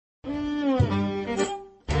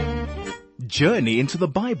journey into the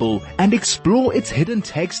Bible and explore its hidden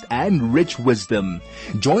text and rich wisdom.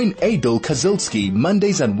 Join Aidel Kazilsky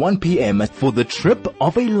Mondays at 1 p.m. for the trip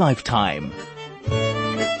of a lifetime.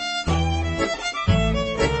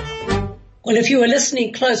 Well, if you were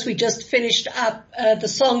listening close, we just finished up the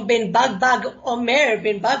song Ben Bagbag Omer.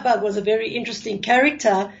 Ben Bagbag was a very interesting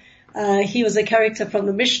character. He was a character from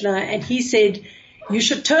the Mishnah, and he said, you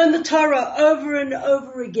should turn the Torah over and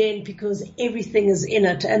over again because everything is in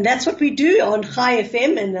it. And that's what we do on Chai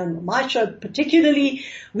FM and on my show particularly.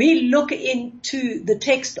 We look into the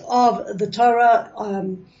text of the Torah,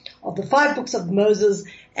 of the 5 books of Moses,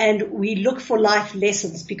 and we look for life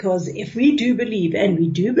lessons, because if we do believe, and we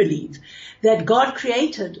do believe, that God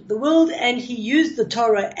created the world and He used the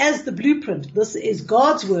Torah as the blueprint, this is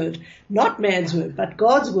God's word, not man's word, but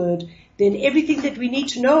God's word, then everything that we need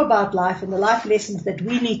to know about life and the life lessons that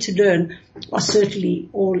we need to learn are certainly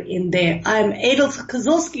all in there. I'm Aidel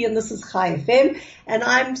Kazilsky and this is Chai FM, and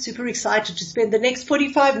I'm super excited to spend the next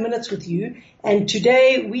 45 minutes with you. And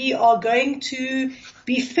today we are going to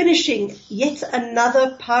be finishing yet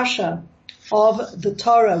another parsha of the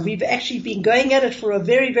Torah. We've actually been going at it for a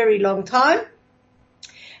very, very long time.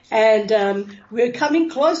 And we're coming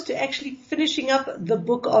close to actually finishing up the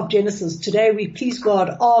book of Genesis. Today we, please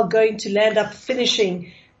God, are going to land up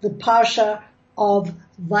finishing the parsha of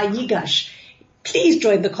Vayigash. Please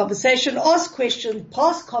join the conversation, ask questions,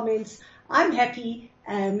 pass comments. I'm happy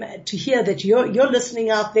to hear that you're listening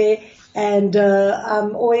out there, and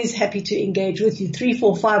I'm always happy to engage with you.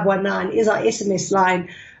 34519 is our SMS line.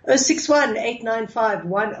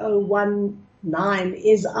 061-895-1019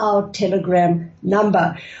 is our Telegram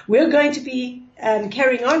number. We're going to be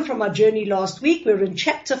carrying on from our journey last week. We're in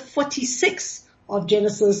chapter 46 of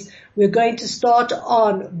Genesis. We're going to start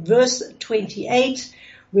on verse 28.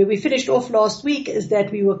 Where we finished off last week is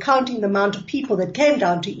that we were counting the amount of people that came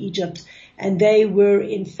down to Egypt, and they were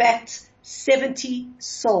in fact 70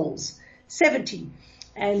 souls. 70.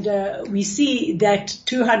 And we see that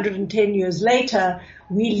 210 years later,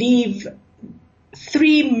 we leave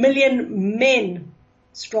 3 million men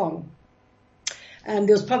strong. And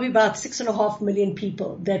there was probably about 6.5 million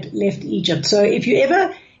people that left Egypt. So if you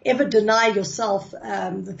ever deny yourself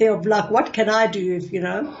that they're like, what can I do if,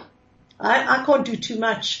 I can't do too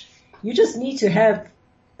much. You just need to have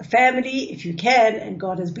a family if you can, and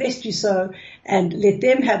God has blessed you so, and let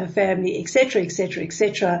them have a family, etc., etc.,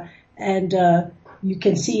 etc. And you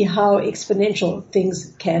can see how exponential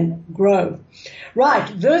things can grow. Right,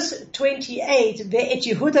 verse 28, Ve'et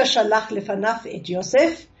Yehuda shalach lefanav et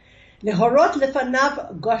Yosef, lehorot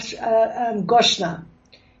lefanav Goshna.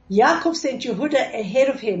 Yaakov sent Yehuda ahead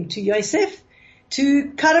of him to Yosef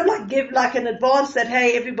to kind of like give like an advance that,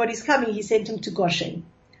 hey, everybody's coming. He sent him to Goshen.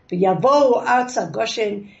 V'yavo arza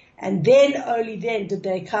Goshen, and then, only then, did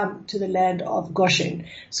they come to the land of Goshen.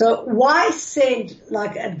 So why send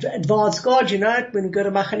like advanced guard? When we go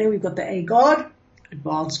to Machane, we've got the A guard,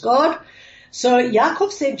 advanced guard. So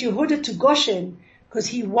Yaakov sent Yehuda to Goshen because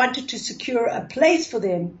he wanted to secure a place for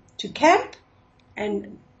them to camp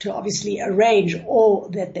and to obviously arrange all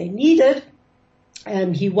that they needed.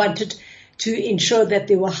 And he wanted to ensure that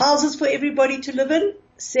there were houses for everybody to live in.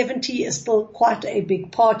 70 is still quite a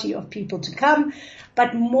big party of people to come.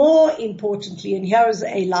 But more importantly, and here is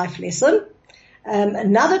a life lesson,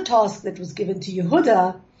 another task that was given to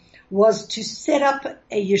Yehuda was to set up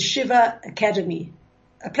a yeshiva academy,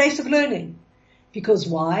 a place of learning. Because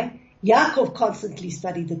why? Yaakov constantly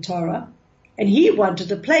studied the Torah, and he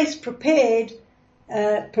wanted a place prepared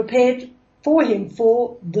for him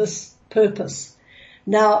for this purpose.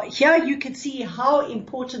 Now, here you can see how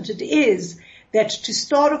important it is that to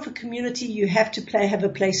start off a community, you have to have a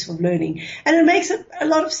place of learning. And it makes a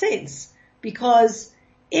lot of sense, because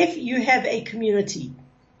if you have a community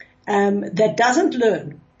that doesn't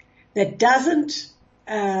learn, that doesn't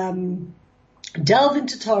delve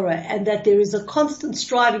into Torah, and that there is a constant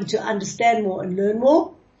striving to understand more and learn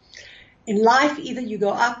more, in life either you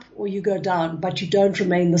go up or you go down, but you don't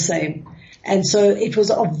remain the same. And so it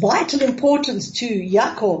was of vital importance to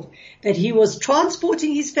Yaakov that he was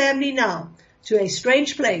transporting his family now to a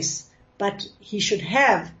strange place, but he should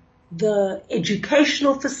have the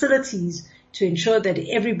educational facilities to ensure that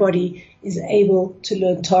everybody is able to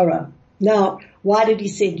learn Torah. Now, why did he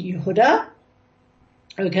send Yehuda?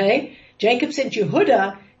 Okay, Jacob sent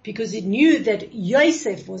Yehuda because he knew that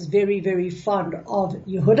Yosef was very, very fond of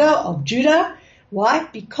Yehuda, of Judah. Why?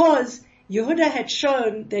 Because Yehuda had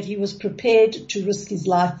shown that he was prepared to risk his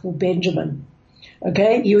life for Benjamin.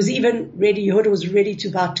 Okay, he was even ready, Yehuda was ready to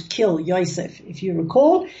about to kill Yosef, if you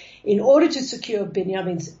recall, in order to secure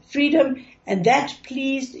Benjamin's freedom, and that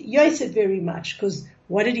pleased Yosef very much, because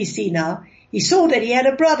what did he see now? he saw that he had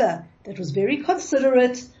a brother that was very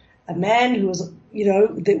considerate, a man who was,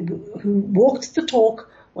 who walked the talk.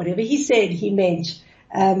 Whatever he said, he meant.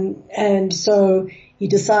 And so he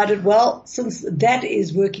decided, well, since that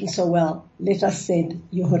is working so well, let us send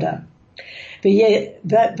Yehuda.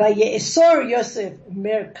 Vaye'esor Yosef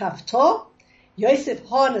merkavto. Yosef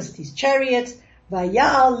harnessed his chariot.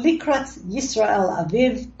 Vaya'al likrat Yisrael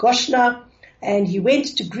aviv Goshna. And he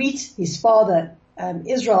went to greet his father,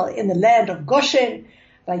 Israel, in the land of Goshen.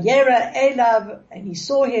 Vayera elav, and he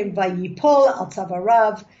saw him. Vayipol al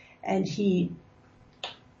tzavarav, and he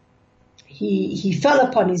fell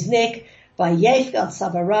upon his neck. Vayef al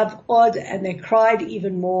tzavarav od, and they cried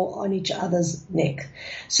even more on each other's neck.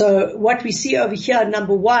 So what we see over here,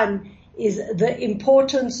 number one, is the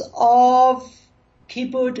importance of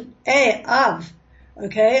kibud av,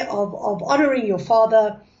 okay, of honoring your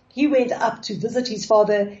father. He went up to visit his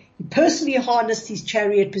father. He personally harnessed his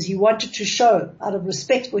chariot because he wanted to show, out of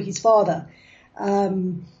respect for his father,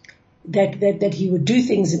 that he would do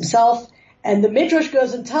things himself. And the Midrash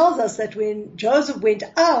goes and tells us that when Joseph went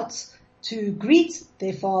out to greet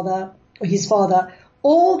their father, or his father,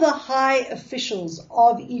 all the high officials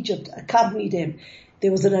of Egypt accompanied him.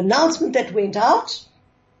 There was an announcement that went out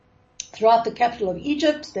throughout the capital of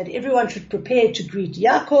Egypt that everyone should prepare to greet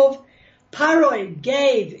Yaakov. Paroi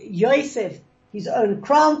gave Yosef his own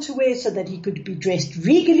crown to wear so that he could be dressed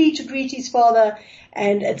regally to greet his father.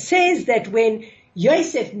 And it says that when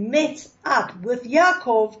Yosef met up with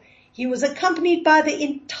Yaakov, he was accompanied by the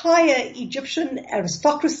entire Egyptian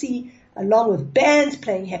aristocracy, along with bands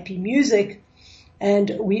playing happy music.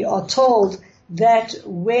 And we are told that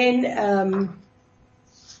when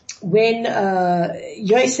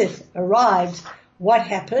Yosef arrived, what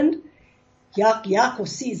happened? Yaakov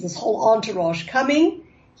sees this whole entourage coming.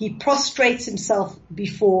 He prostrates himself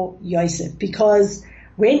before Yosef, because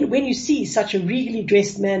when you see such a regally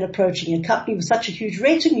dressed man approaching, accompanied with such a huge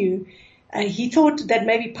retinue, he thought that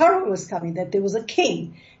maybe Paro was coming, that there was a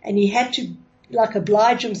king, and he had to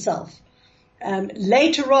oblige himself.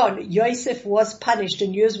 Later on, Yosef was punished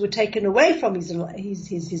and years were taken away from his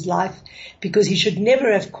life, because he should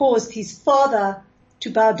never have caused his father to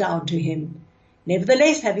bow down to him.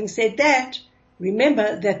 Nevertheless, having said that,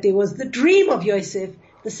 remember that there was the dream of Yosef,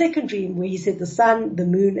 the second dream, where he said, the sun, the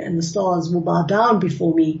moon, and the stars will bow down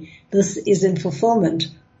before me. This is in fulfillment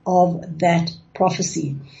of that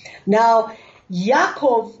prophecy. Now,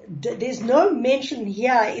 Yaakov, there's no mention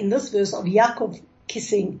here in this verse of Yaakov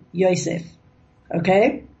kissing Yosef.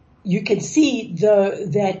 Okay? You can see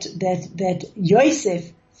that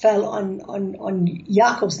Yosef fell on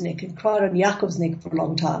Yaakov's neck and cried on Yaakov's neck for a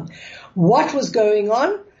long time. What was going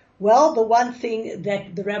on? Well, the one thing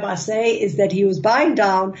that the rabbis say is that he was bowing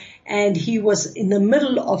down and he was in the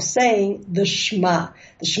middle of saying the Shema.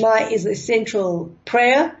 The Shema is a central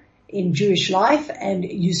prayer in Jewish life, and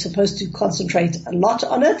you're supposed to concentrate a lot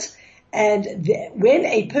on it. And when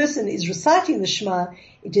a person is reciting the Shema,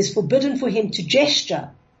 it is forbidden for him to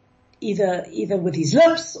gesture, either with his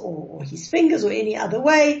lips or his fingers or any other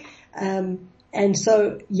way. And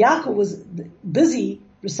so Yaakov was busy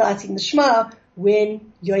reciting the Shema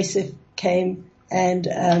when Yosef came and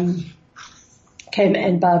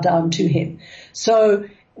bowed down to him. So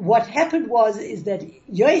what happened is that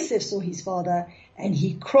Yosef saw his father and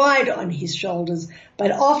he cried on his shoulders.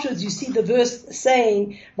 But afterwards you see the verse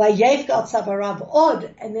saying, Vayefgal tzavarav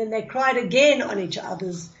od, and then they cried again on each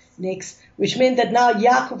other's necks, which meant that now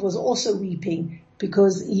Yaakov was also weeping,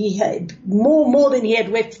 because he had more than he had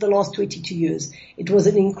wept for the last 22 years. It was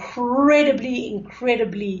an incredibly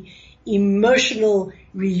emotional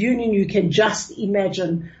reunion. You can just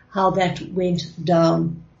imagine how that went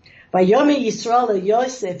down. Vayomer Yisrael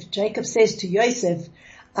Yosef, Jacob says to Yosef,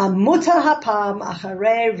 Amuta hapam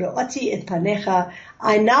acharei re'oti et panecha,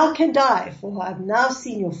 I now can die, for I have now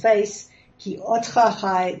seen your face, ki otcha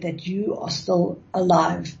chai, that you are still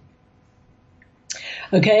alive.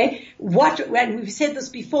 Okay, when we've said this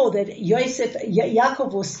before, that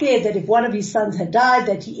Yaakov was scared that if one of his sons had died,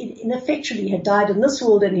 that he ineffectually had died in this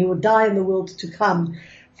world and he would die in the world to come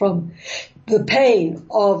from the pain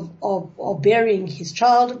of burying his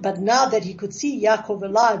child. But now that he could see Yaakov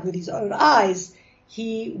alive with his own eyes,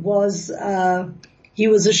 he was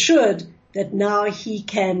assured that now he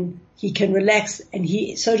can relax and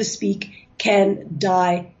he, so to speak, can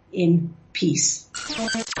die in peace.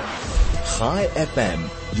 Chai FM,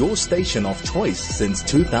 your station of choice since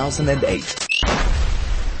 2008.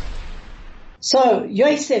 So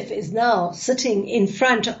Yosef is now sitting in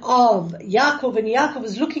front of Yaakov, and Yaakov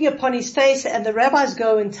is looking upon his face, and the rabbis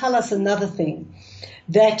go and tell us another thing,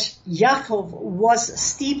 that Yaakov was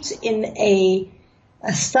steeped in a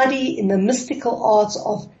a study in the mystical arts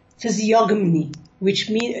of physiognomy, which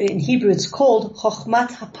in Hebrew it's called Chochmat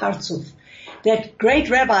HaPartzuf. That great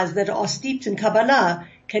rabbis that are steeped in Kabbalah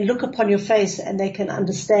can look upon your face and they can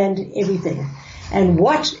understand everything. And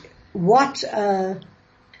what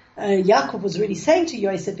Yaakov was really saying to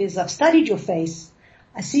Yosef is, I've studied your face.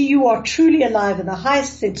 I see you are truly alive in the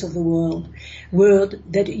highest sense of the word,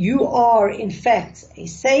 that you are in fact a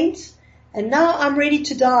saint, and now I'm ready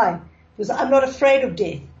to die because I'm not afraid of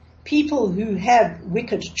death. People who have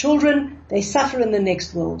wicked children, they suffer in the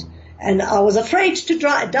next world. And I was afraid to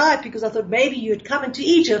die because I thought maybe you had come into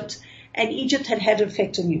Egypt and Egypt had had an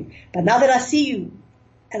effect on you. But now that I see you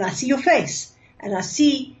and I see your face and I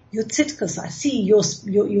see your tzidkus, I see your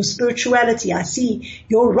spirituality, I see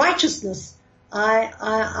your righteousness, I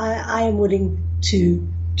am willing to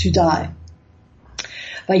die.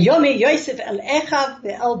 Vayome Yosef el Echav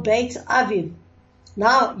ve'el Beit Aviv.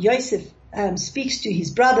 Now Yosef speaks to his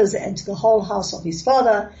brothers and to the whole house of his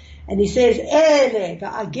father, and he says, Ele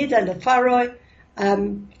va'agida leFaroi,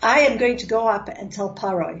 I am going to go up and tell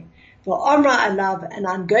Paroi, va'omra alav, and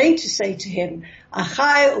I'm going to say to him,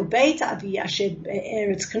 Achai u'beit avi asher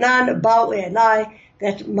eretz Canaan ba'u elai,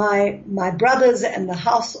 that my brothers and the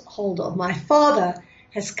household of my father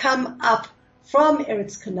has come up from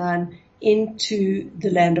Eretz Canaan into the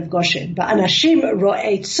land of Goshen. Ba'anashim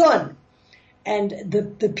ro'ei tzon, and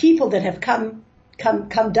the people that have come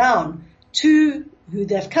down to, who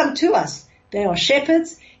they've come to us, they are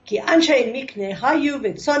shepherds. Ki anshei mikne hayu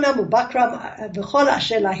v'tzonam u'bakram v'chol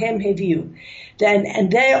asher lahem heviu. And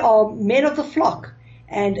they are men of the flock,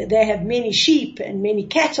 and they have many sheep and many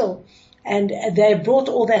cattle, and they brought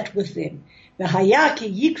all that with them. V'haya ki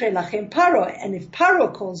yikre lachem Paro, and if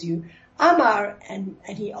Paro calls you, Amar, and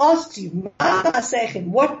he asks you, Ma asechem,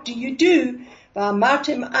 what do you do?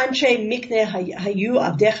 V'amartem anshe mikne hayu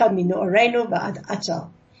avdecha minoreinu v'ad atzal.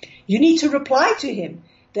 You need to reply to him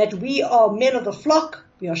that we are men of the flock,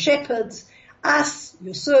 we are shepherds, us,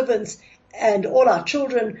 your servants, and all our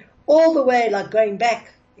children, all the way, like going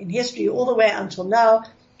back in history, all the way until now,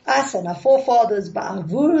 us and our forefathers,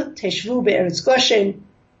 ba'avur teshvu be'eretz Goshen,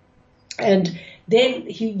 and then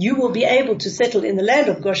you will be able to settle in the land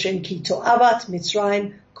of Goshen, ki to'avat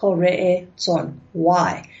Mitzrayim kol re'eh tzon.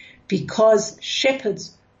 Why? Because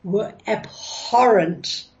shepherds were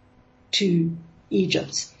abhorrent to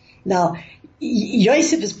Egypt. Now,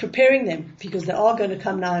 Yosef is preparing them because they are going to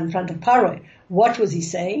come now in front of Paro. What was he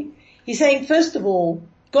saying? He's saying, first of all,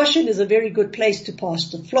 Goshen is a very good place to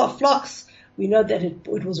pasture flocks. We know that it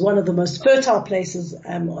was one of the most fertile places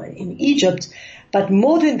in Egypt. But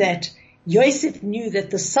more than that, Yosef knew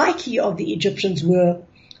that the psyche of the Egyptians were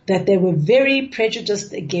that they were very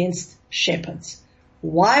prejudiced against shepherds.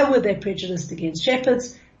 Why were they prejudiced against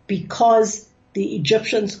shepherds? Because the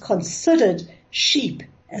Egyptians considered sheep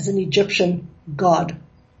as an Egyptian god.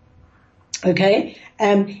 Okay?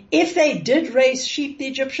 If they did raise sheep, the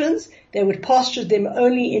Egyptians, they would pasture them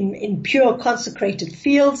only in pure consecrated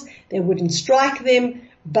fields. They wouldn't strike them,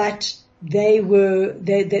 but they were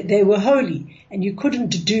holy, and you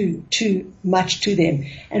couldn't do too much to them.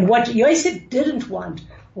 And what Yosef didn't want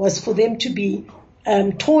was for them to be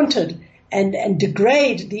taunted and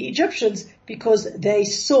degrade the Egyptians because they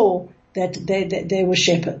saw that they were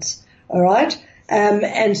shepherds. All right?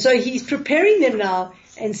 And so he's preparing them now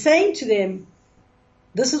and saying to them,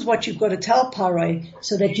 this is what you've got to tell Paro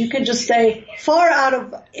so that you can just stay far out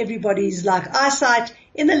of everybody's eyesight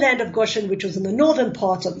in the land of Goshen, which was in the northern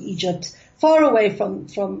part of Egypt, far away from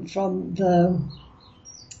the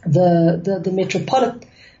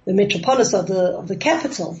metropolis of the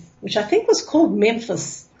capital, which I think was called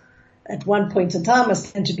Memphis at one point in time. I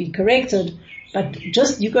stand to be corrected, but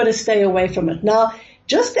just you got to stay away from it. Now,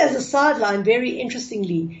 just as a sideline, very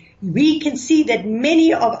interestingly, we can see that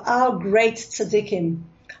many of our great tzaddikim,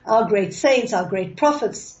 our great saints, our great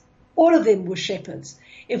prophets, all of them were shepherds.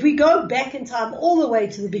 If we go back in time all the way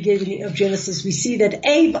to the beginning of Genesis, we see that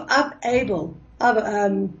Cain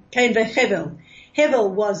Hevel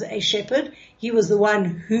was a shepherd. He was the one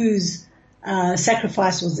whose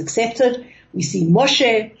sacrifice was accepted. We see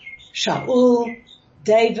Moshe, Shaul,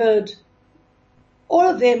 David, all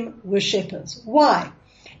of them were shepherds. Why?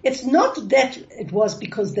 It's not that it was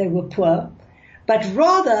because they were poor, but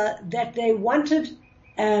rather that they wanted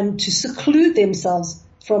to seclude themselves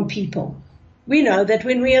from people. We know that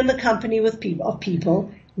when we're in the company of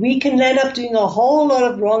people, we can end up doing a whole lot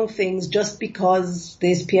of wrong things just because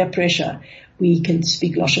there's peer pressure. We can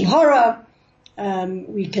speak Lashon Hara,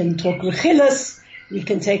 we can talk Rechilas, we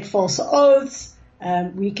can take false oaths,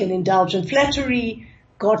 we can indulge in flattery,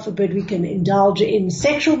 God forbid we can indulge in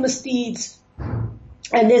sexual misdeeds.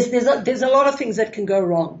 And there's a lot of things that can go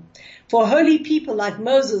wrong. For holy people like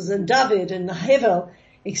Moses and David and Hevel,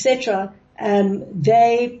 etc.,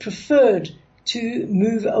 they preferred to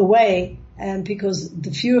move away, because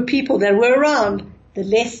the fewer people that were around, the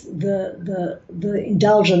less the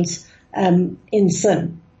indulgence in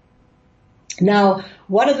sin. Now,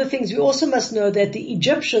 one of the things we also must know that the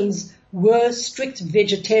Egyptians were strict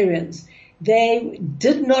vegetarians. They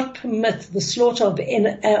did not permit the slaughter of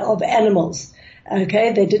animals.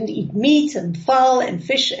 Okay, they didn't eat meat and fowl and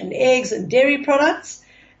fish and eggs and dairy products,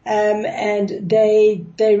 and they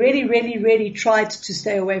really tried to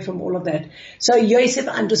stay away from all of that. So Yosef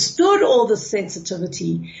understood all this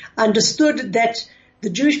sensitivity, understood that the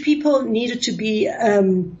Jewish people needed to be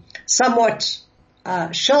somewhat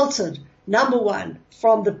sheltered, number one,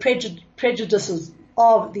 from the prejudices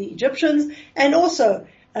of the Egyptians, and also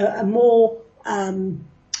a more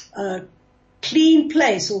clean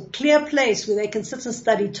place or clear place where they can sit and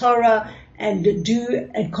study Torah and do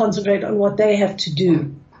and concentrate on what they have to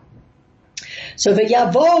do. So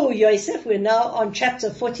Vayavo Yosef, we're now on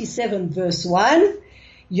chapter 47, verse 1.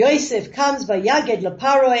 Yosef comes by Yaged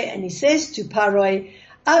LaParoi, and he says to Paroi,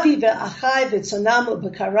 Avi ve'achai ve'tzonam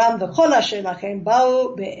u'bekaram v'chol asher lachem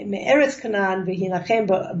ba'u me'eretz Canaan v'hinachem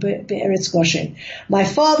be'eretz Goshen. My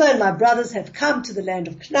father and my brothers have come to the land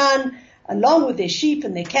of Canaan, along with their sheep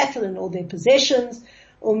and their cattle and all their possessions.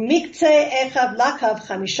 And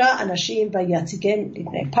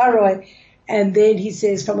then he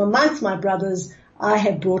says, from amongst my brothers, I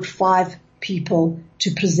have brought 5 people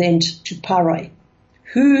to present to Paroi.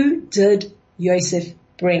 Who did Yosef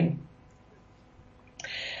bring?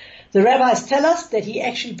 The rabbis tell us that he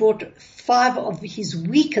actually brought 5 of his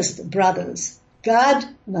weakest brothers: Gad,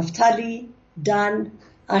 Naphtali, Dan,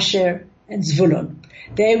 Asher, and Zvulun.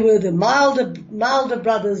 They were the milder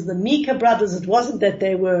brothers, the meeker brothers. It wasn't that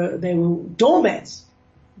they were doormats,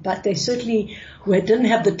 but they certainly didn't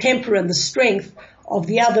have the temper and the strength of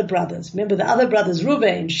the other brothers. Remember the other brothers,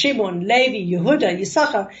 Reuben, Shimon, Levi, Yehuda,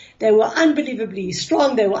 Yisachar, they were unbelievably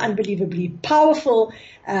strong. They were unbelievably powerful.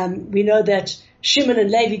 We know that Shimon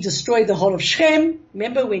and Levi destroyed the whole of Shechem.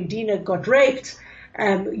 Remember when Dinah got raped?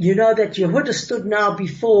 You know that Yehuda stood now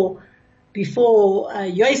before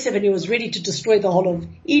Yosef, and he was ready to destroy the whole of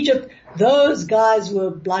Egypt. Those guys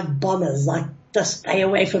were like bombers, like just stay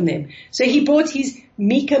away from them. So he brought his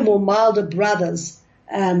meeker, more milder brothers,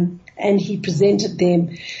 and he presented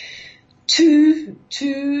them to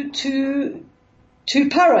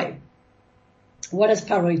Paroi. What does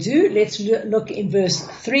Paroi do? Let's look in verse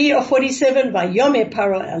 3 of 47. Vayomer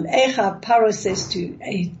Paroi el Echa. Paroi says to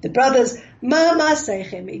the brothers, Ma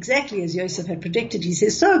ma'asechem, exactly as Yosef had predicted. He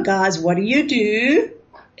says, so guys, what do you do?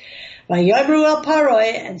 Vayomru el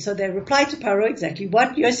Paroi, and so they replied to Paroi exactly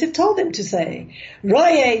what Yosef told them to say.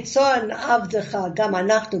 Roye tzon avdecha gam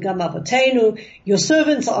anachnu gam avotenu. Your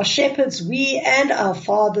servants are shepherds, we and our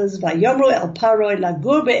fathers. Vayomru el Paroi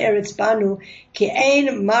lagur be'eretz banu ki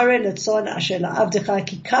ein mare letzon asher la'avdecha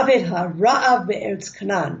ki kaved ha'ra'av be'eretz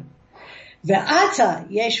Canaan. Ve'ata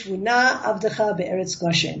yeshvuna avdecha be'eretz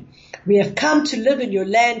Goshen. We have come to live in your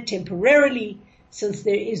land temporarily, since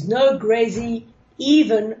there is no grazing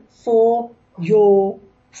even for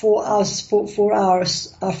our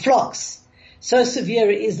flocks. So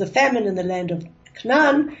severe is the famine in the land of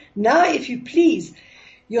Canaan. Now, if you please,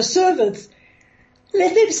 your servants,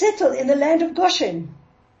 let them settle in the land of Goshen.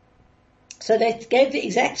 So they gave the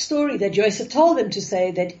exact story that Joseph told them to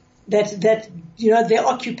say, that their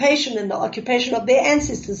occupation and the occupation of their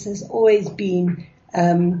ancestors has always been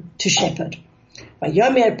to shepherd.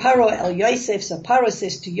 Vayomer Paro el Yosef, so Paro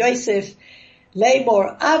says to Yosef,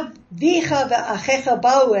 Leimor Avdicha ve'achecha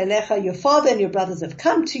ba'u elecha, your father and your brothers have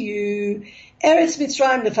come to you. Eretz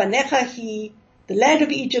Mitzrayim lefanecha hi, the land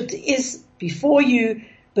of Egypt is before you.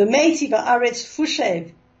 B'meiti va'aretz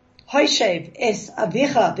fushev, hoishev es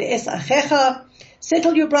avicha ve'es achecha,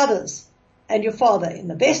 settle your brothers and your father in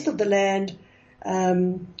the best of the land.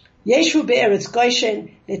 Yeshu be'eretz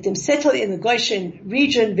Goshen, let them settle in the Goshen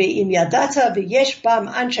region. Ve'im yadata ve'yesh bam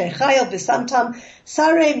anshe chayil v'samtam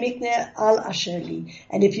sarei mikne al asherli.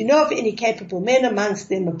 And if you know of any capable men amongst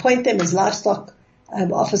them, appoint them as livestock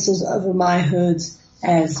officers over my herds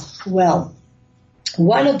as well.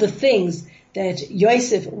 One of the things that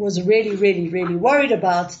Yosef was really, really, really worried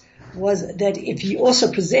about was that if he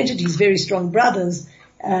also presented his very strong brothers,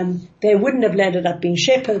 they wouldn't have landed up being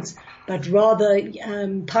shepherds, but rather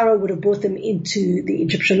Paro would have brought them into the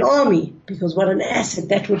Egyptian army, because what an asset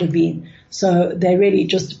that would have been. So they really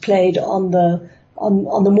just played on the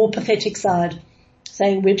more pathetic side,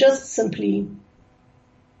 saying we're just simply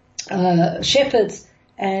shepherds,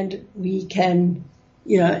 and we can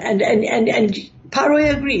and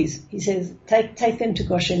Paroi agrees. He says, take them to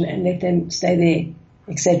Goshen and let them stay there,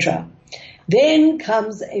 etc. Then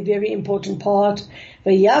comes a very important part.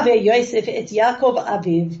 Vayave Yosef et Yaakov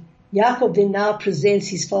Aviv. Yaakov then now presents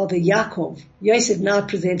his father Yaakov. Yosef now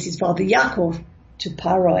presents his father Yaakov to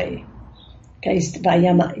Paroi. Okay,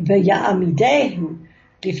 Vayamidehu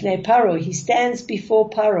bifnei Paro. He stands before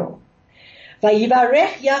Paro.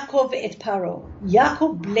 Vayivarech Yaakov et Paro.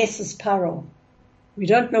 Yaakov blesses Paro. We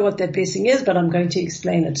don't know what that blessing is, but I'm going to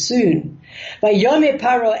explain it soon. Vayome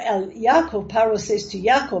Paro el Yaakov. Paro says to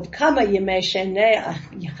Yaakov, Kama yemei shenei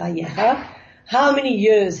chayecha. How many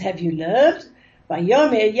years have you lived?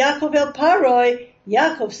 Vayome Yaakov el Paro.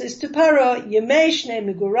 Yaakov says to Paro, Yemei shnei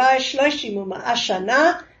migurai shloshim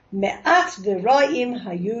u'ma'ashana me'at v'ra'im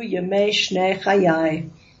hayu yemei shnei chayai.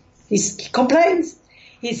 He complains.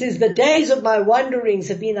 He says, the days of my wanderings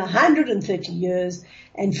have been 130 years,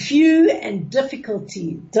 and few and difficult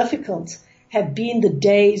have been the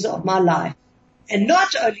days of my life. And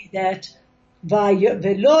not only that,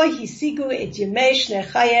 v'lo hisigu et yemei shnei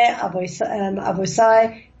chayei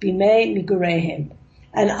avosai bimei migurehem.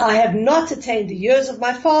 And I have not attained the years of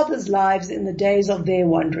my father's lives in the days of their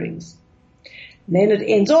wanderings. And then it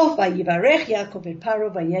ends off by Yivarech Yaakov et Paro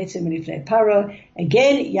vayetze milifnei Paro.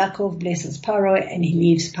 Again, Yaakov blesses Paro and he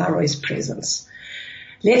leaves Paro's presence.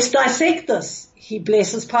 Let's dissect this. He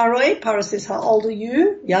blesses Paro. Paro says, how old are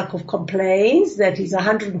you? Yaakov complains that he's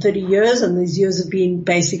 130 years and these years have been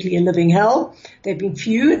basically a living hell. They've been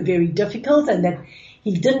few and very difficult, and that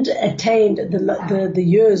he didn't attain the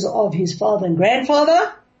years of his father and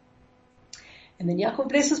grandfather. And then Yaakov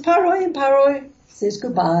blesses Paro and Paro says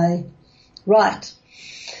goodbye. Right.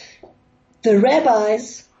 The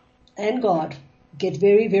rabbis and God get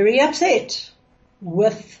very, very upset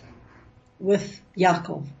with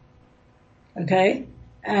Yaakov. Okay?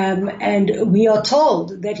 And we are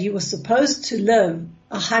told that he was supposed to live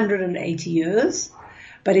 180 years.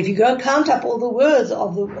 But if you go count up all the words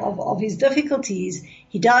of his difficulties,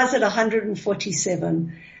 he dies at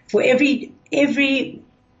 147. For every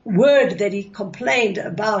word that he complained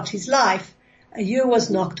about his life, a year was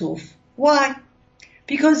knocked off. Why?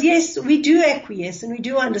 Because yes, we do acquiesce and we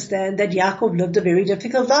do understand that Yaakov lived a very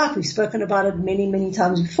difficult life. We've spoken about it many, many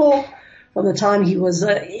times before. From the time he was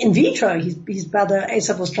in vitro, his brother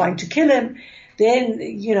Esav was trying to kill him. Then,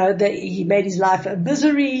 he made his life a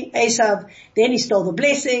misery, Esav. Then he stole the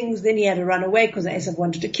blessings. Then he had to run away because Esav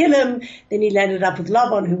wanted to kill him. Then he landed up with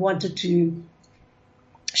Laban, who wanted to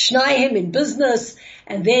schnai him in business.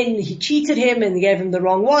 And then he cheated him and gave him the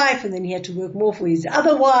wrong wife. And then he had to work more for his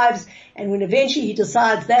other wives. And when eventually he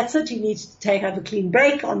decides that's it, he needs to have a clean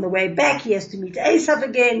break on the way back. He has to meet Esav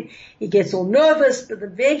again. He gets all nervous, but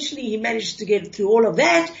eventually he manages to get through all of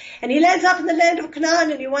that. And he lands up in the land of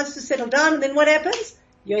Canaan and he wants to settle down. And then what happens?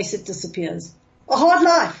 Yosef disappears. A hard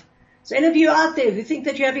life. So any of you out there who think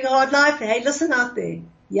that you're having a hard life, hey, listen out there.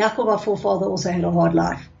 Yaakov, our forefather, also had a hard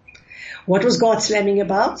life. What was God slamming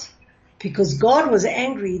about? Because God was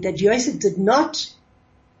angry that Yosef did not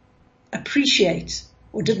appreciate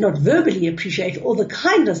or did not verbally appreciate all the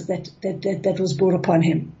kindness that was brought upon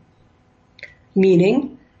him.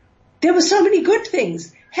 Meaning, there were so many good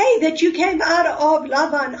things. Hey, that you came out of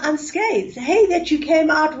Laban unscathed. Hey, that you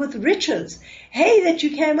came out with riches. Hey, that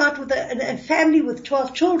you came out with a family with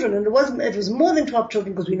 12 children, and it was more than 12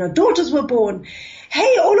 children because we know daughters were born.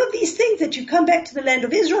 Hey, all of these things that you come back to the land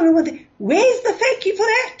of Israel, and where's the thank you for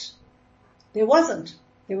that? There wasn't.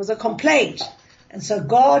 There was a complaint. And so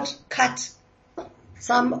God cut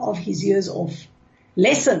some of his years off.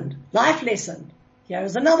 Life lesson. Here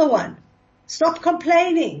is another one. Stop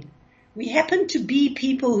complaining. We happen to be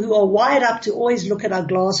people who are wired up to always look at our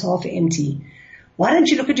glass half empty. Why don't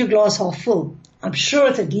you look at your glass half full? I'm sure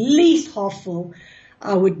it's at least half full.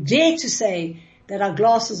 I would dare to say that our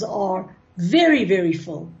glasses are very, very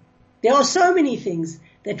full. There are so many things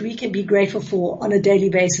that we can be grateful for on a daily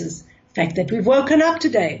basis. The fact that we've woken up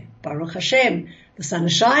today, Baruch Hashem. The sun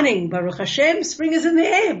is shining, Baruch Hashem. Spring is in the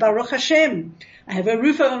air, Baruch Hashem. I have a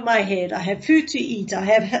roof over my head. I have food to eat. I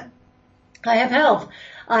have health.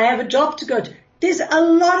 I have a job to go to. There's a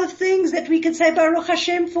lot of things that we can say Baruch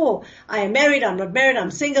Hashem for. I am married, I'm not married,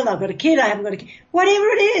 I'm single, I've got a kid, I haven't got a kid. Whatever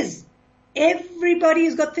it is. Everybody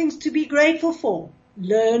has got things to be grateful for.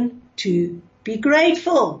 Learn to be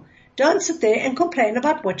grateful. Don't sit there and complain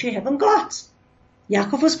about what you haven't got.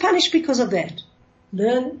 Yaakov was punished because of that.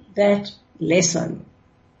 Learn that lesson.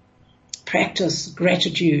 Practice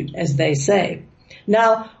gratitude, as they say.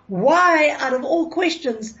 Now, why, out of all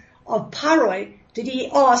questions of Paroi, did he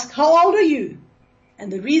ask, how old are you?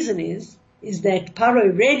 And the reason is is that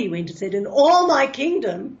Paro really went and said, in all my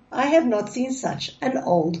kingdom, I have not seen such an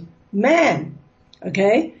old man.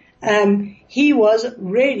 Okay? He was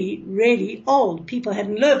really, really old. People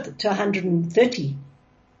hadn't lived to 130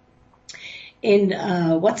 in,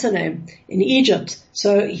 in Egypt.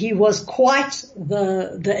 So he was quite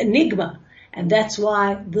the enigma. And that's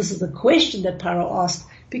why this is the question that Paro asked,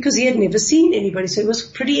 because he had never seen anybody. So he was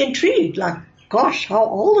pretty intrigued, like, gosh, how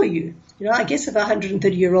old are you? You know, I guess if a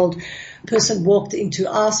 130-year-old person walked into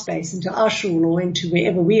our space, into our shul, or into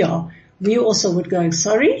wherever we are, we also would go,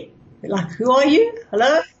 sorry? Like, who are you?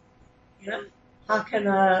 Hello? You know, how can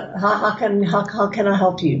I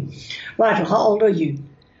help you? Right, how old are you?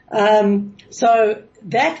 So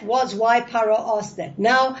that was why Paro asked that.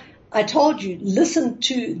 Now, I told you, listen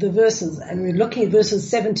to the verses, and we're looking at verses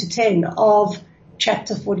 7 to 10 of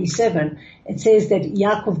chapter 47. It says that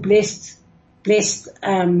Yaakov blessed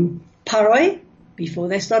Paroi before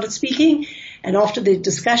they started speaking, and after the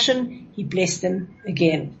discussion, he blessed them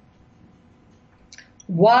again.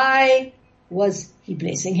 Why was he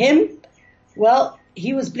blessing him? Well,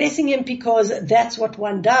 he was blessing him because that's what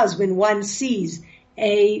one does when one sees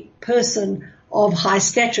a person of high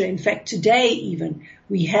stature. In fact, today even,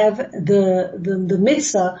 we have the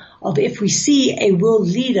mitzvah of if we see a world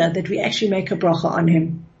leader that we actually make a bracha on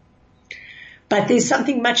him. But there's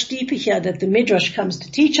something much deeper here that the Midrash comes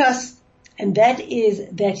to teach us, and that is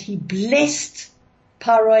that he blessed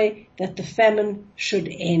Paroi that the famine should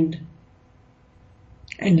end.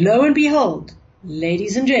 And lo and behold,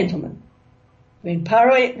 ladies and gentlemen, when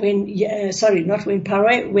Yaakov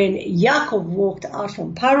walked out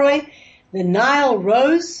from Paroi, the Nile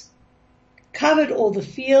rose, covered all the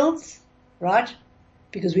fields, right?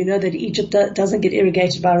 Because we know that Egypt doesn't get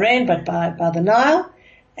irrigated by rain, but by the Nile.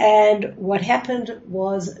 And what happened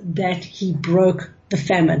was that he broke the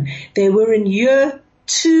famine. They were in year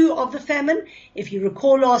 2 of the famine. If you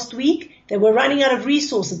recall last week, they were running out of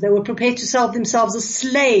resources. They were prepared to sell themselves as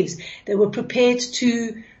slaves. They were prepared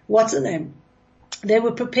to, They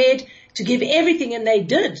were prepared to give everything, and they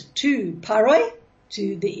did, to Paroi,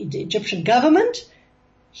 to the Egyptian government.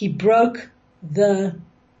 He broke the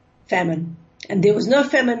famine. And there was no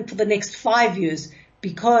famine for the next 5 years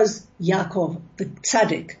because Yaakov, the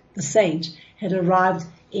tzaddik, the saint, had arrived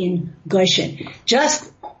in Goshen.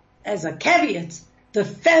 Just as a caveat, the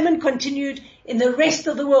famine continued in the rest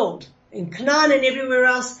of the world. In Canaan and everywhere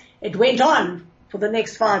else, it went on for the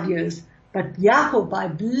next 5 years. But Yaakov, by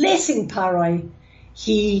blessing Paroi,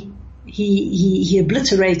 he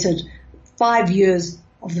obliterated 5 years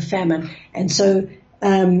of the famine. And so,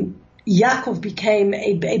 Yaakov became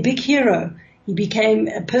a big hero. He became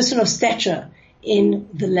a person of stature in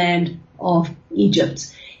the land of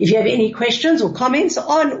Egypt. If you have any questions or comments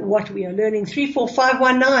on what we are learning,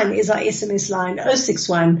 34519 is our SMS line.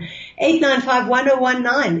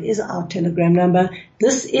 061-895-1019 is our telegram number.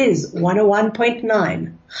 This is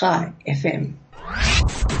 101.9 Chai FM.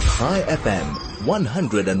 Chai FM,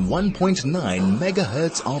 101.9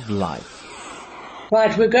 megahertz of life.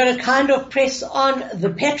 Right, we're going to kind of press on the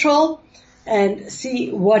petrol and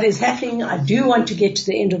see what is happening. I do want to get to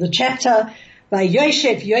the end of the chapter. By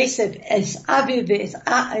Yosef es Aviv es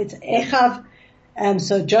Echav.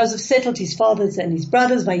 So Joseph settled his fathers and his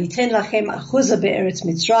brothers. Vayiten lachem achuzah be'eretz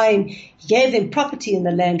Mitzrayim. He gave them property in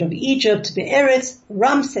the land of Egypt. Be'eretz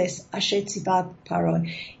Ramses asher tzivat Paro.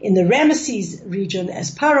 In the Ramesses region,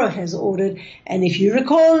 as Paro has ordered. And if you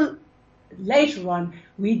recall, later on,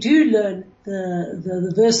 we do learn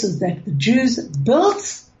the verses that the Jews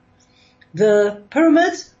built the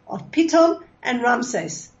pyramids of Pitom and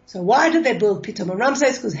Ramses. So why did they build Pitom and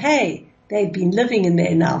Ramses? Because, hey, they've been living in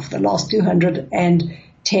there now for the last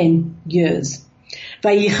 210 years.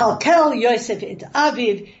 Vayichalkel Yosef et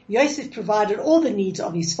Aviv. Yosef provided all the needs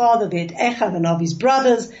of his father, V'et Echav, and of his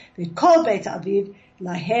brothers. V'et Kol Beit Aviv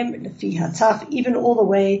lahem lefi hatzaf. Even all the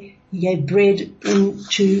way he gave bread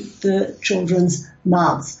into the children's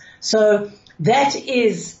mouths. So that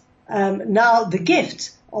is now the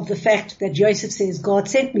gift of the fact that Joseph says, God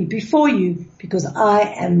sent me before you because I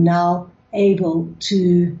am now able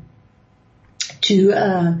to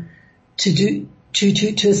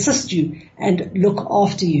assist you and look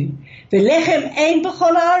after you. Velechem ein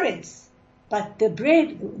b'chol haaretz. But the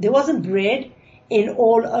bread, there wasn't bread in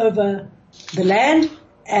all over the land,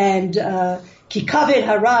 and ki kaved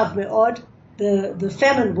harav me'od, the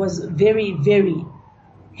famine was very, very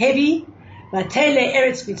heavy. Vatele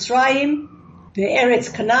eretz Mitzrayim, the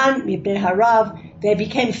Eretz Canaan, mipnei harav, they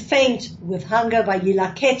became faint with hunger.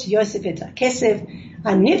 Vayilaket Yosef et hakesef,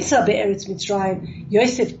 Hanitza be'eretz Mitzrayim,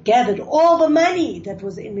 Yosef gathered all the money that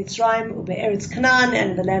was in Mitzrayim, be'eretz Canaan,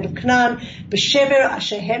 and the land of Canaan, b'shever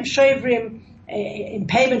ashehem shovrim, in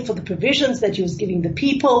payment for the provisions that he was giving the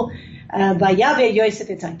people. Vayave Yosef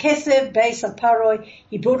et hakesef beis haparoi.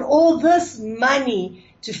 He brought all this money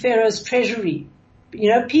to Pharaoh's treasury.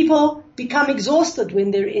 People become exhausted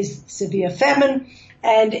when there is severe famine,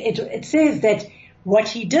 and it says that what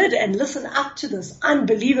he did, and listen up to this,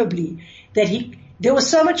 unbelievably, that there was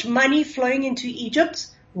so much money flowing into Egypt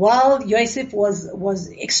while Yosef was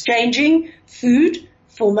exchanging food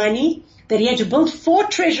for money, that he had to build 4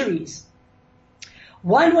 treasuries.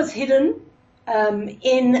 One was hidden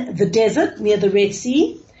in the desert near the Red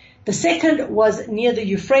Sea. The second was near the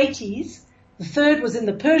Euphrates. The third was in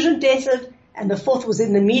the Persian desert, and the fourth was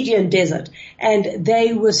in the Median desert. And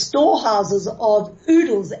they were storehouses of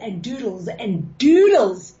oodles and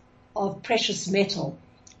doodles of precious metal,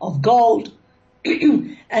 of gold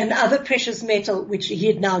and other precious metal, which he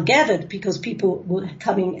had now gathered because people were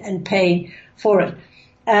coming and paying for it.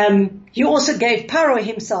 He also gave Paro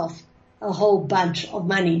himself a whole bunch of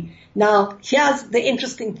money. Now, here's the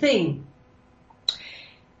interesting thing.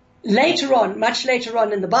 Later on, much later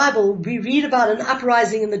on in the Bible, we read about an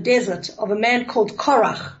uprising in the desert of a man called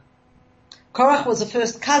Korach. Korach was the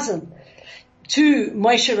first cousin to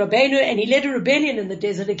Moshe Rabbeinu, and he led a rebellion in the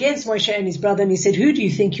desert against Moshe and his brother, and he said, who do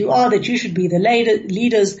you think you are, that you should be the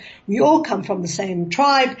leaders? We all come from the same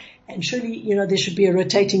tribe, and surely, there should be a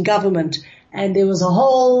rotating government. And there was a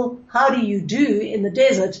whole, how do you do in the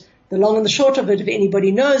desert? The long and the short of it, if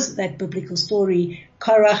anybody knows that biblical story,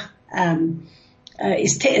 Korach,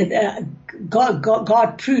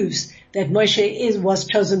 God proves that Moshe was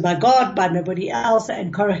chosen by God, by nobody else,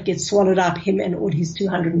 and Korach gets swallowed up, him and all his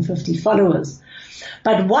 250 followers.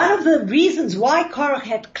 But one of the reasons why Korach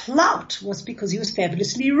had clout was because he was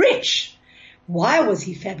fabulously rich. Why was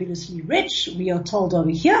he fabulously rich? We are told over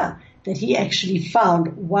here that he actually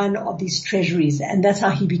found one of these treasuries, and that's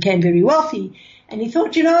how he became very wealthy. And he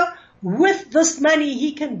thought, with this money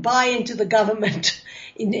he can buy into the government,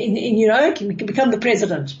 can become the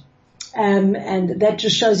president. And that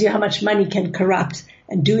just shows you how much money can corrupt.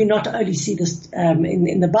 And do we not only see this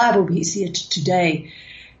in the Bible, we see it today.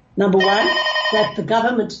 Number one, that the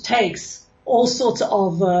government takes all sorts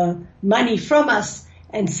of money from us,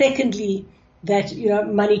 and secondly, that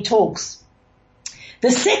money talks.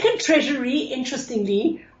 The second treasury,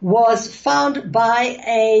 interestingly, was found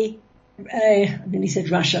by then he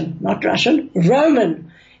said Roman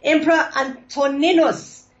Emperor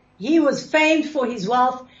Antoninus. He was famed for his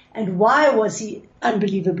wealth. And why was he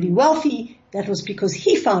unbelievably wealthy? That was because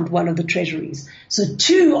he found one of the treasuries. So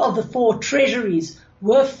 2 of the 4 treasuries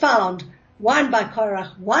were found, one by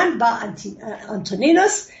Korach, one by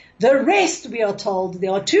Antoninus. The rest, we are told,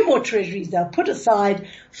 there are 2 more treasuries that are put aside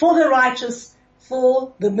for the righteous,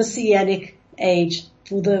 for the Messianic age,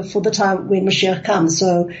 for the time when Mashiach comes.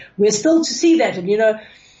 So we're still to see that.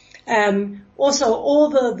 And also all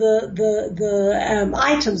the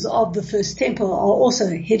items of the first temple are also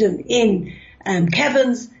hidden in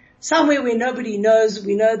caverns, somewhere where nobody knows.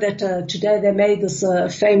 We know that today they made this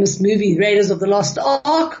famous movie, Raiders of the Lost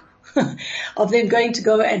Ark, of them going to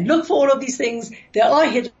go and look for all of these things. They are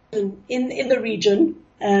hidden in the region.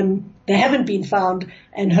 They haven't been found,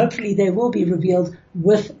 and hopefully they will be revealed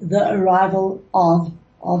with the arrival of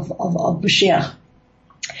Mashiach.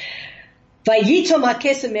 Vayitom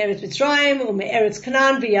hakesem me'eretz Mitzrayim u'me'eretz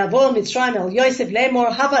Canaan v'yavo Mitzrayim el Yosef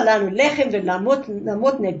lemor hava lanu lechem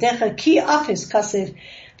v'lamot negdecha ki afes kasef.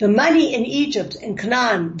 The money in Egypt and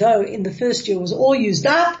Canaan, though in the first year, was all used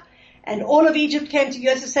up, and all of Egypt came to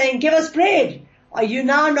Yosef saying, give us bread. Are you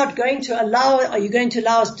going to allow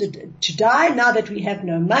us to die now that we have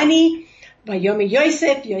no money? Vayomer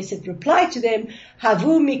Yosef replied to them,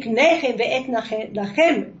 Havu miknechem ve'et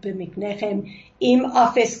lachem b'miknechem im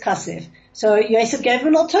afes kasef. So Yosef gave him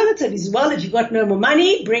an alternative. He said, well, if you've got no more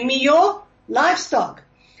money, bring me your livestock.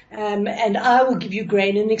 And I will give you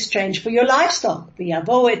grain in exchange for your livestock.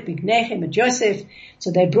 V'yavo miknechem et Yosef. So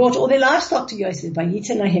they brought all their livestock to Yosef.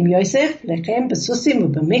 Vayiten lahem Yosef lechem b'susim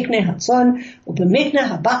u'b'mikneh hatzon u'b'mikneh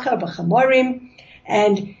habakar b'chamorim.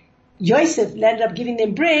 And Yosef ended up giving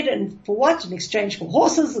them bread, and for what? In exchange for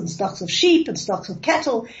horses and stocks of sheep and stocks of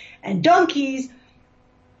cattle and donkeys.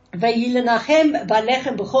 And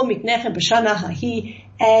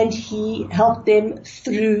he helped them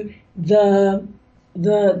through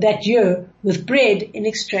that year with bread in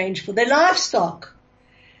exchange for their livestock.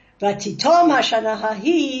 That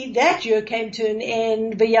year came to an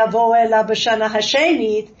end. They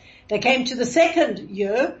came to the second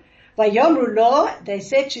year. They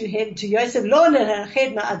said to him, to Yosef, Lo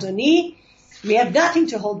nerached ma'adoni, We have nothing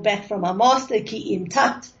to hold back from our master. Ki im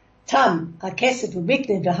tat tam hakesef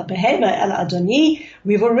ubikne v'habehema el adoni.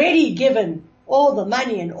 We've already given all the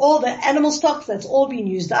money and all the animal stocks. That's all been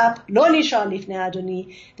used up. Lo nishar lifnei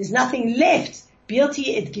adoni. There's nothing left.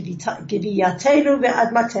 Bilti et giviyatenu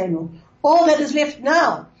ve'admatenu. All that is left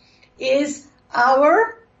now is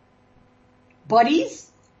our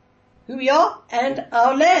bodies, who we are, and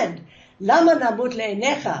our land. Lama namut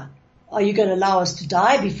le'enecha. Are you going to allow us to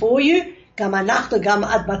die before you? Gam anachnu gam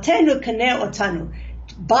admatenu kaneh otanu.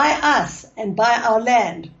 Buy us and buy our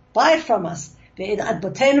land. Buy it from us. Ve'ed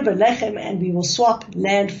admatenu belechem, and we will swap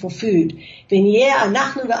land for food. Ve'niyeh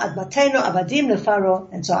anachnu ve'admatenu avadim leFaro,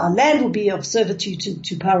 and so our land will be of servitude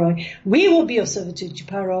to Paro. We will be of servitude to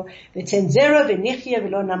Paro. Ve'ten zera ve'nichye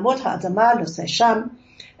ve'lo namot ha'adama lo sesham.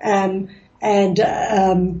 And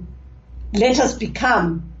let us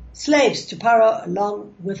become slaves to Paro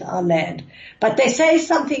along with our land. But they say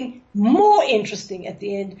something more interesting at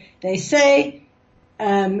the end. They say,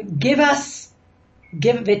 give us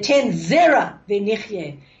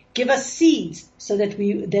seeds so that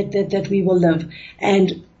we will live.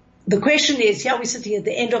 And the question is, here we're sitting at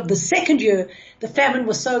the end of the second year, the famine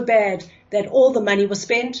was so bad that all the money was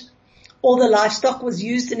spent, all the livestock was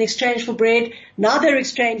used in exchange for bread. Now they're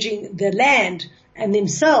exchanging the land and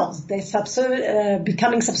themselves. They're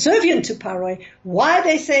becoming subservient to Paro. Why are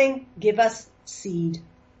they saying, give us seed?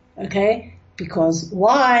 Okay? Because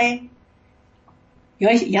why?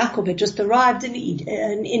 Yaakov had just arrived in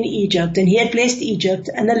Egypt, and he had blessed Egypt,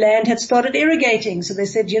 and the land had started irrigating. So they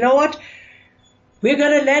said, you know what? We're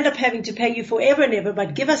going to land up having to pay you forever and ever,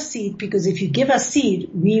 but give us seed, because if you give us seed,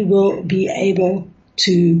 we will be able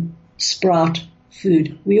to sprout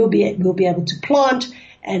food. We'll be able to plant,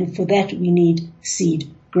 and for that we need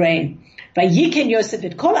seed, grain. Vayiken Yosef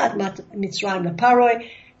et kol admat Mitzrayim leParoi.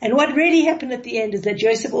 And what really happened at the end is that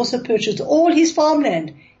Joseph also purchased all his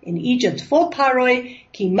farmland in Egypt for Paroi,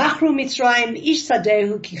 ki machru Mitzrayim ish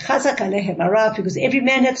sadehu ki chazak alehem ara, because every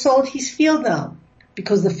man had sold his field now,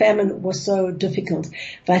 because the famine was so difficult.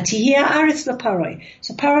 Vatihia aretz leParoi.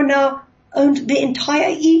 So Paro now owned the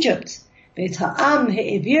entire Egypt. V'et ha'am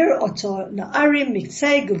he'evir oto la'arim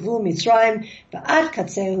miktzei gevul Mitzrayim v'ad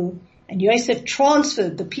katzehu. And Yosef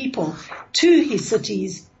transferred the people to his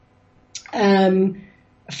cities,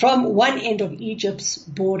 from one end of Egypt's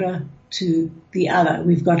border to the other.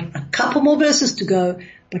 We've got a couple more verses to go,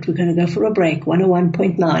 but we're going to go for a break.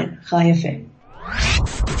 101.9 Chai FM.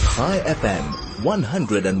 Chai FM,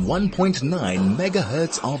 101.9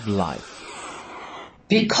 megahertz of life.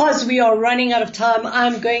 Because we are running out of time,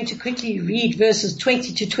 I'm going to quickly read verses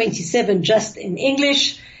 20 to 27 just in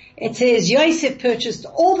English. It says, Yosef purchased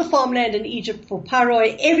all the farmland in Egypt for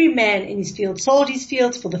Paroi. Every man in his field sold his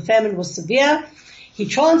fields, for the famine was severe. He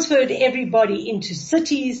transferred everybody into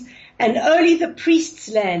cities, and only the priest's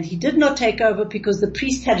land he did not take over, because the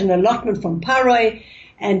priest had an allotment from Paroi,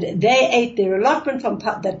 and they ate their allotment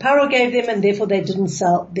that Paro gave them, and therefore they didn't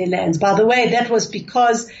sell their lands. By the way, that was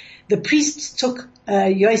because the priests took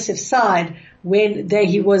Yosef's side when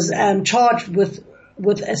he was charged with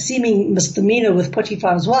a seeming misdemeanor with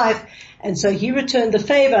Potiphar's wife, and so he returned the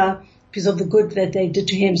favor because of the good that they did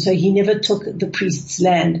to him, so he never took the priest's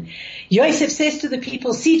land. Yosef says to the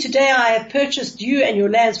people, see, today I have purchased you and your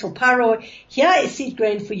lands for Paro. Here is seed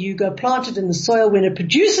grain for you. Go plant it in the soil. When it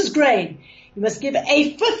produces grain, you must give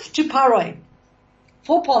 1/5 to Paro.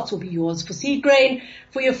 4 parts will be yours for seed grain,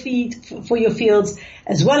 for your fields,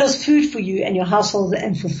 as well as food for you and your household,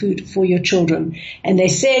 and for food for your children. And they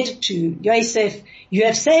said to Yosef, you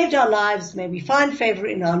have saved our lives. May we find favor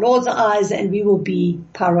in our Lord's eyes, and we will be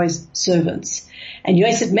Paro's servants. And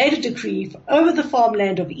Yosef made a decree over the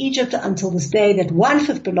farmland of Egypt until this day that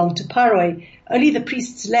 1/5 belonged to Paro. Only the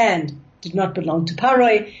priest's land did not belong to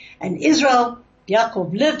Paro. And Israel,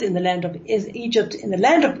 Yaakov, lived in the land of Egypt, in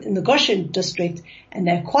the Goshen district, and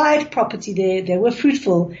they acquired property there. They were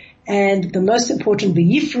fruitful, and the most important,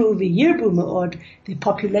 v'yifru v'yirbu me'od, the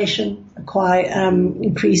population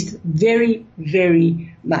increased very,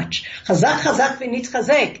 very much. Chazak chazak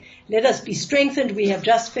v'nitzchazek. Let us be strengthened. We have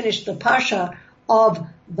just finished the parsha of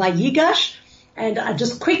Vayigash, and I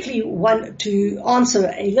just quickly want to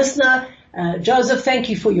answer a listener. Joseph, thank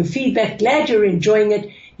you for your feedback. Glad you're enjoying it.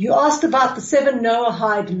 You asked about the 7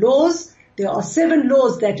 Noahide laws. There are 7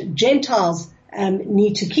 laws that Gentiles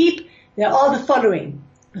need to keep. There are the following.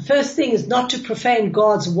 The first thing is not to profane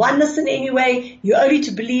God's oneness in any way. You're only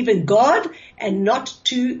to believe in God and not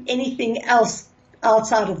to anything else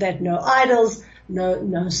outside of that. No idols,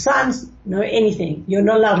 no sons, no anything. You're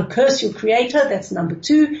not allowed to curse your creator. That's number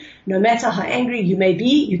 2. No matter how angry you may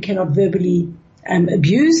be, you cannot verbally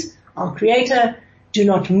abuse our creator. Do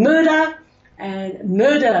not murder. And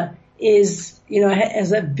murder is,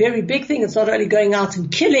 as a very big thing. It's not only going out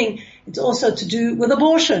and killing, it's also to do with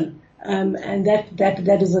abortion. And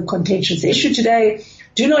that is a contentious issue today.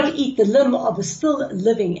 Do not eat the limb of a still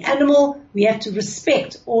living animal. We have to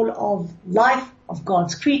respect all of life, of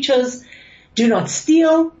God's creatures. Do not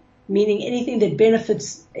steal, meaning anything that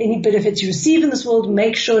any benefits you receive in this world,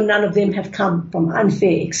 make sure none of them have come from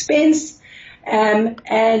unfair expense.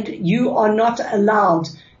 And you are not allowed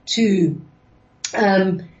to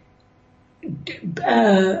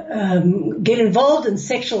get involved in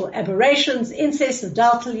sexual aberrations, incest,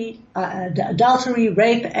 adultery,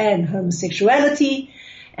 rape, and homosexuality.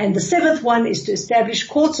 And the seventh one is to establish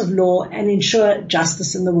courts of law and ensure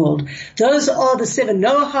justice in the world. Those are the 7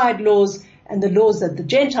 Noahide laws and the laws that the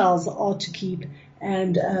Gentiles are to keep.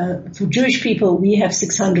 And for Jewish people, we have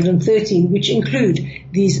 613, which include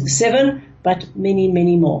these 7, but many,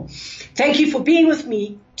 many more. Thank you for being with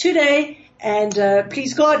me today. And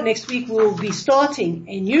please God, next week we'll be starting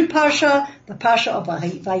a new Parsha, the Parsha of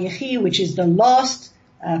Vayechi, which is the last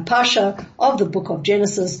Parsha of the book of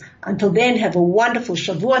Genesis. Until then, have a wonderful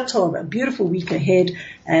Shavua Tov, a beautiful week ahead,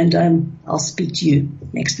 and I'll speak to you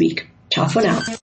next week. Ciao for now.